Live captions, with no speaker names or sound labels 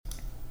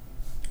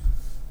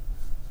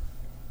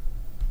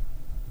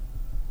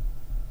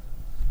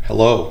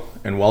Hello,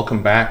 and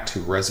welcome back to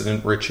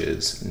Resident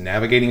Riches,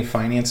 Navigating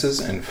Finances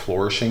and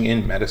Flourishing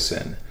in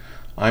Medicine.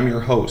 I'm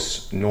your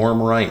host,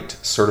 Norm Wright,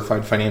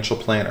 Certified Financial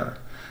Planner.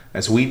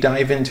 As we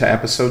dive into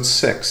episode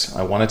 6,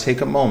 I want to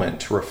take a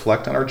moment to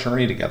reflect on our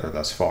journey together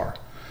thus far.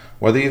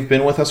 Whether you've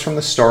been with us from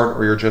the start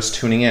or you're just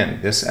tuning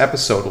in, this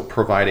episode will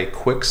provide a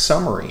quick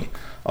summary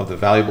of the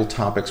valuable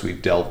topics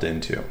we've delved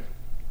into.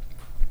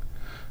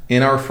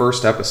 In our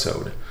first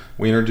episode,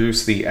 we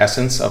introduced the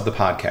essence of the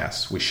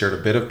podcast. We shared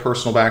a bit of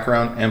personal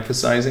background,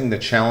 emphasizing the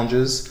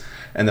challenges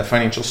and the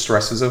financial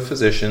stresses of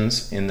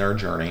physicians in their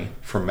journey,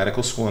 from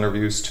medical school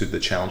interviews to the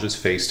challenges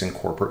faced in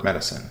corporate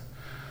medicine.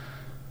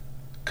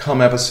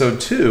 Come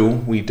episode 2,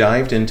 we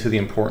dived into the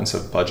importance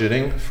of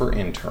budgeting for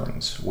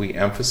interns. We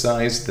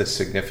emphasized the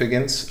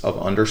significance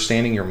of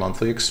understanding your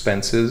monthly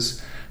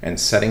expenses and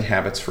setting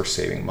habits for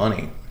saving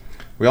money.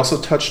 We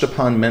also touched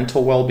upon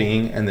mental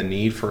well-being and the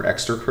need for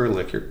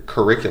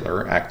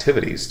extracurricular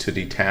activities to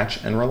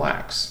detach and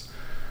relax.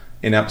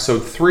 In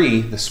episode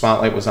 3, the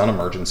spotlight was on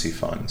emergency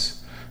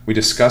funds. We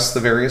discussed the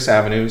various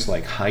avenues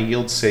like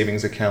high-yield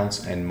savings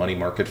accounts and money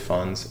market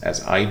funds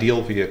as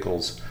ideal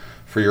vehicles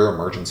for your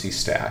emergency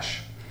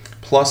stash.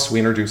 Plus, we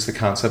introduced the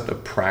concept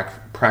of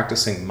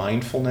practicing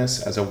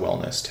mindfulness as a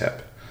wellness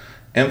tip,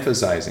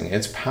 emphasizing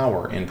its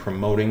power in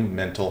promoting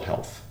mental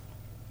health.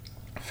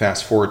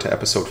 Fast forward to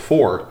episode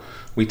 4,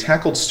 we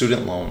tackled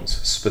student loans,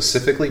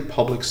 specifically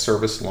Public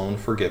Service Loan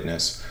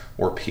Forgiveness,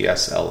 or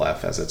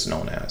PSLF as it's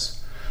known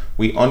as.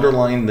 We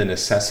underlined the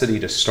necessity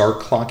to start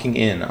clocking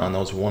in on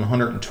those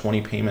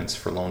 120 payments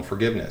for loan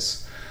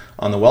forgiveness.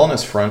 On the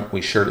wellness front,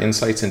 we shared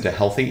insights into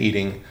healthy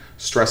eating,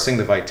 stressing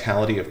the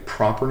vitality of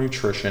proper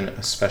nutrition,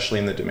 especially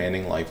in the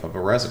demanding life of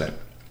a resident.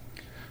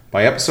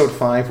 By episode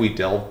 5, we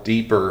delved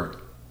deeper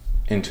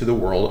into the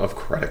world of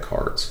credit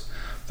cards,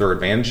 their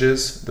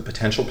advantages, the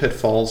potential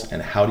pitfalls,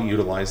 and how to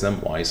utilize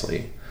them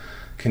wisely.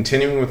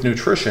 Continuing with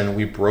nutrition,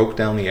 we broke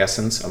down the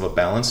essence of a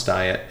balanced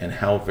diet and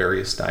how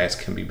various diets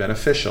can be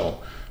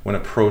beneficial when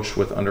approached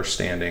with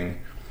understanding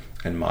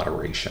and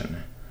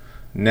moderation.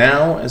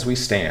 Now, as we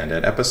stand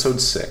at episode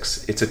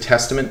 6, it's a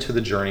testament to the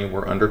journey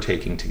we're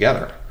undertaking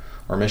together.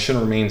 Our mission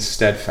remains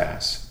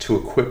steadfast, to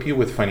equip you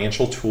with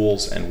financial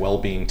tools and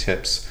well-being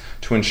tips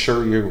to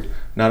ensure you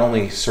not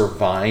only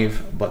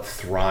survive, but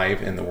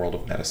thrive in the world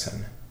of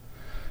medicine.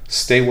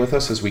 Stay with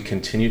us as we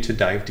continue to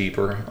dive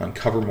deeper,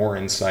 uncover more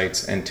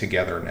insights, and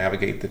together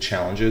navigate the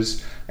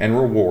challenges and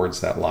rewards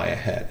that lie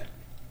ahead.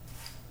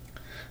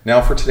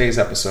 Now for today's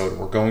episode,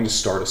 we're going to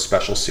start a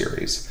special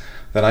series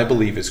that I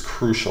believe is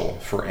crucial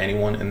for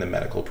anyone in the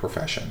medical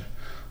profession.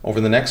 Over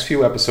the next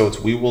few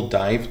episodes, we will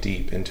dive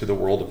deep into the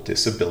world of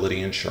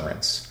disability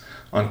insurance,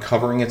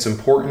 uncovering its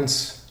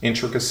importance,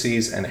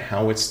 intricacies, and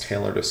how it's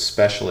tailored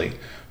especially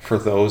for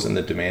those in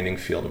the demanding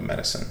field of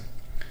medicine.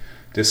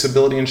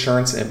 Disability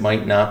insurance, it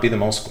might not be the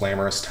most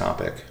glamorous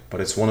topic, but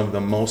it's one of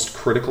the most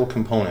critical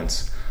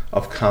components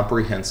of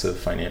comprehensive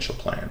financial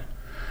plan,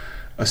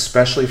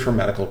 especially for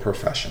medical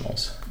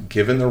professionals.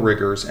 Given the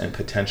rigors and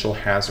potential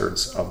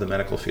hazards of the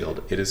medical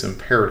field, it is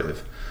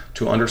imperative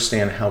to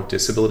understand how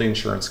disability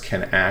insurance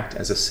can act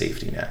as a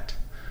safety net.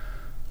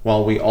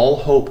 While we all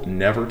hope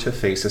never to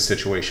face a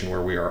situation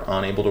where we are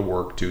unable to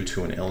work due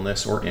to an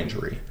illness or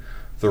injury,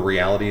 the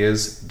reality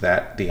is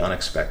that the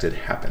unexpected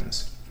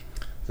happens.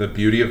 The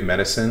beauty of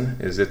medicine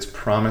is its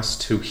promise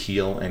to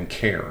heal and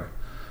care,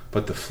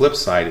 but the flip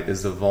side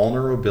is the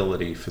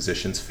vulnerability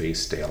physicians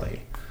face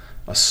daily.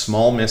 A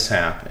small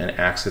mishap, an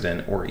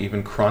accident, or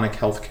even chronic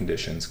health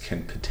conditions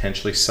can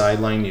potentially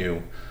sideline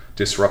you,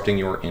 disrupting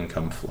your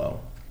income flow.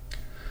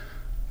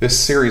 This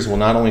series will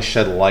not only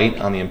shed light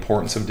on the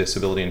importance of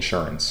disability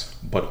insurance,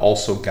 but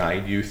also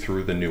guide you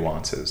through the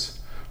nuances.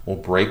 We'll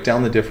break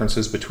down the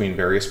differences between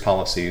various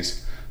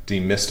policies,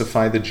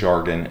 demystify the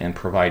jargon, and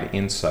provide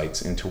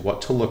insights into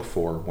what to look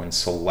for when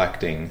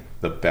selecting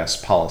the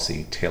best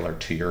policy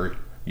tailored to your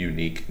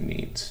unique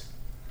needs.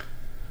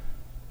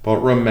 But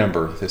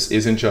remember, this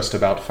isn't just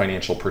about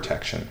financial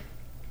protection.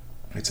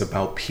 It's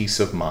about peace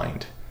of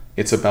mind.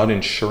 It's about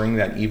ensuring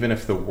that even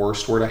if the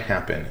worst were to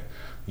happen,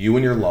 you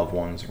and your loved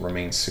ones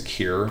remain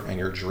secure and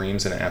your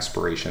dreams and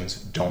aspirations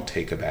don't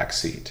take a back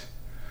seat.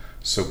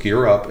 So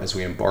gear up as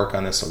we embark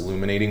on this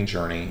illuminating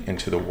journey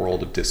into the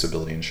world of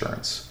disability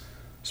insurance,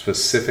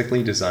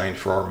 specifically designed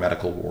for our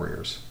medical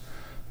warriors.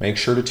 Make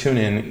sure to tune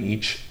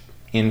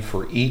in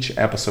for each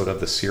episode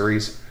of the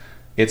series.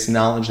 It's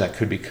knowledge that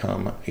could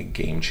become a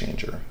game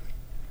changer.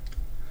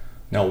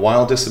 Now,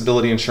 while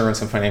disability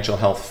insurance and financial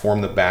health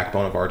form the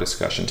backbone of our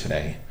discussion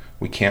today,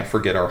 we can't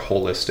forget our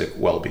holistic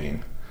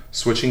well-being.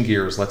 Switching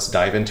gears, let's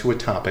dive into a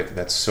topic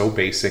that's so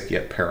basic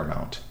yet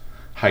paramount: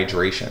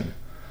 hydration,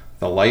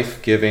 the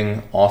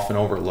life-giving, often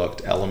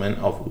overlooked element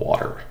of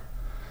water.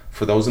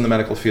 For those in the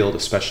medical field,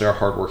 especially our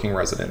hardworking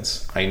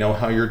residents, I know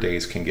how your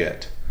days can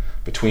get.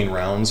 Between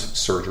rounds,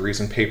 surgeries,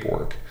 and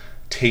paperwork,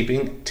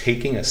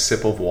 taking a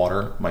sip of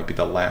water might be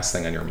the last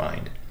thing on your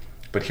mind.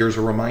 But here's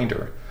a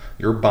reminder: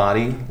 your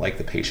body, like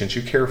the patients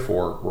you care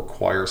for,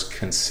 requires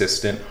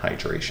consistent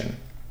hydration.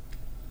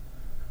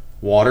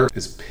 Water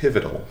is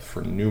pivotal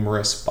for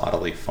numerous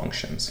bodily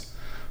functions,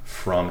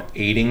 from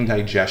aiding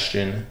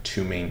digestion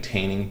to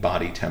maintaining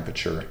body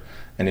temperature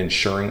and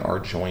ensuring our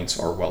joints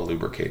are well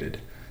lubricated.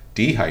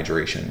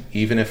 Dehydration,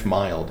 even if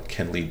mild,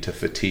 can lead to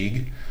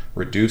fatigue,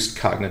 reduced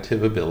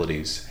cognitive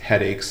abilities,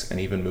 headaches, and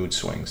even mood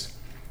swings.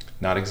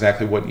 Not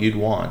exactly what you'd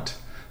want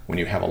when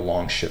you have a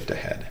long shift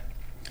ahead.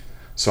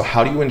 So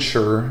how do you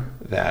ensure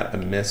that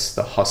amidst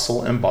the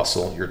hustle and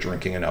bustle, you're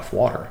drinking enough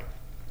water?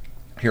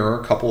 Here are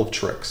a couple of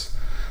tricks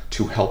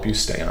to help you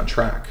stay on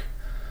track.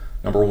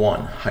 Number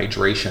 1,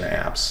 hydration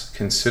apps.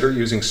 Consider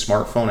using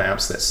smartphone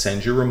apps that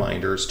send you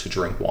reminders to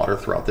drink water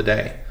throughout the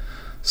day.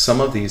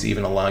 Some of these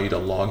even allow you to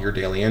log your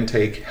daily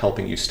intake,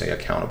 helping you stay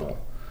accountable.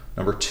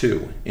 Number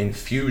 2,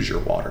 infuse your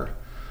water.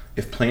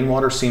 If plain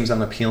water seems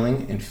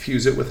unappealing,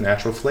 infuse it with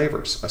natural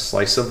flavors. A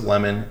slice of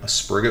lemon, a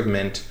sprig of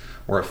mint,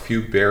 or a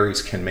few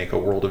berries can make a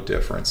world of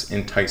difference,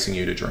 enticing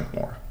you to drink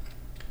more.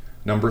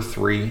 Number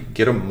 3,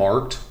 get a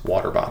marked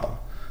water bottle.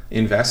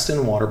 Invest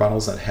in water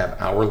bottles that have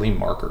hourly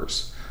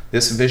markers.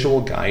 This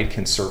visual guide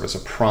can serve as a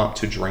prompt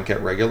to drink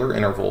at regular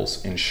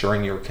intervals,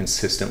 ensuring you're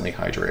consistently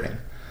hydrating.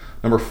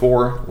 Number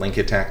 4, link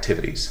it to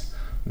activities.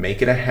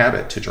 Make it a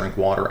habit to drink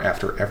water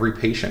after every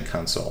patient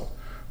consult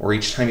or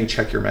each time you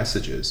check your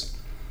messages.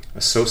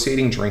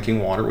 Associating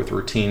drinking water with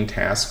routine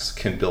tasks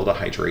can build a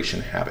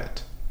hydration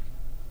habit.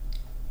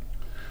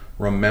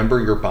 Remember,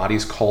 your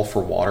body's call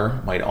for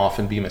water might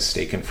often be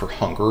mistaken for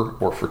hunger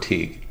or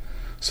fatigue.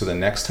 So the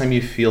next time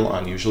you feel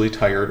unusually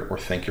tired or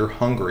think you're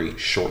hungry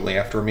shortly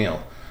after a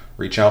meal,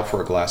 reach out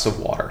for a glass of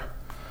water.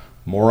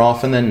 More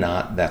often than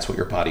not, that's what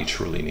your body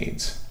truly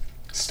needs.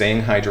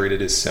 Staying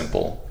hydrated is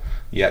simple,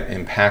 yet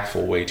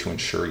impactful way to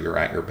ensure you're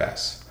at your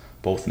best,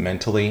 both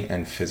mentally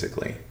and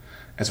physically.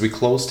 As we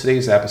close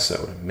today's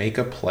episode, make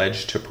a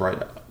pledge to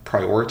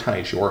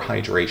prioritize your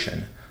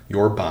hydration.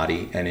 Your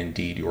body and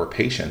indeed your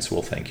patients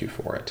will thank you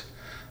for it.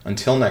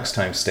 Until next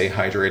time, stay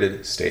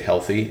hydrated, stay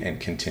healthy,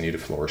 and continue to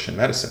flourish in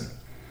medicine.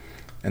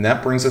 And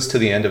that brings us to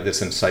the end of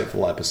this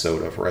insightful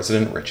episode of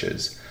Resident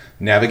Riches,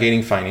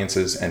 Navigating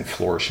Finances and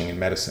Flourishing in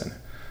Medicine.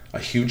 A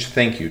huge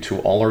thank you to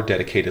all our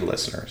dedicated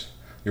listeners.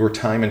 Your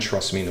time and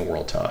trust mean the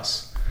world to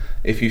us.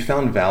 If you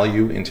found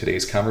value in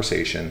today's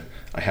conversation,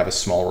 I have a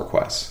small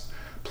request.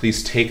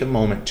 Please take a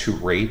moment to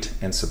rate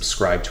and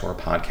subscribe to our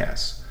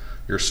podcast.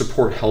 Your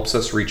support helps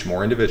us reach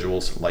more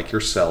individuals like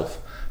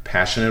yourself,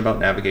 passionate about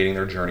navigating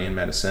their journey in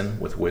medicine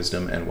with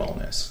wisdom and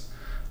wellness.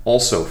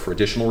 Also, for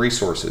additional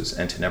resources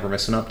and to never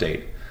miss an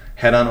update,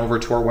 head on over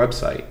to our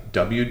website,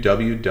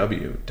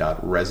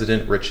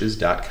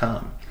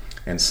 www.residentriches.com,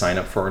 and sign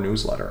up for our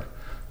newsletter.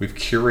 We've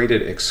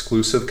curated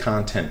exclusive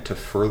content to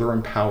further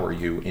empower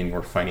you in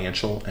your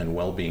financial and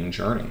well-being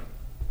journey.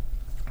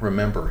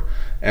 Remember,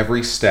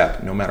 every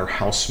step, no matter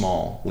how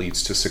small,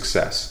 leads to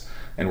success,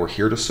 and we're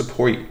here to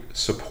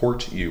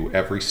support you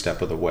every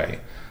step of the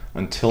way.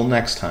 Until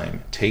next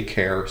time, take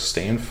care,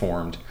 stay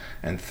informed,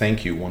 and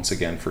thank you once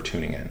again for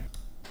tuning in.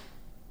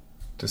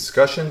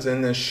 Discussions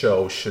in this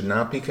show should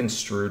not be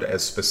construed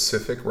as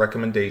specific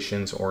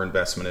recommendations or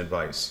investment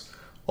advice.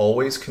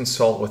 Always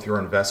consult with your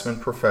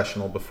investment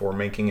professional before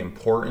making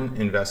important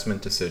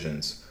investment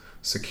decisions.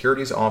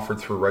 Securities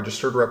offered through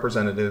registered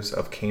representatives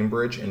of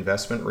Cambridge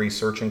Investment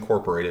Research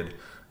Incorporated,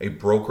 a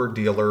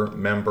broker-dealer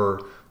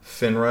member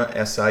FINRA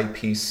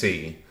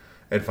SIPC.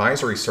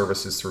 Advisory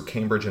services through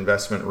Cambridge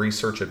Investment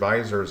Research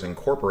Advisors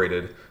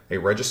Incorporated, a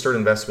registered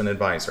investment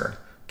advisor.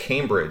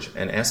 Cambridge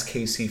and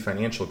SKC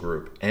Financial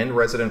Group and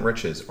Resident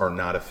Riches are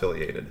not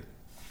affiliated.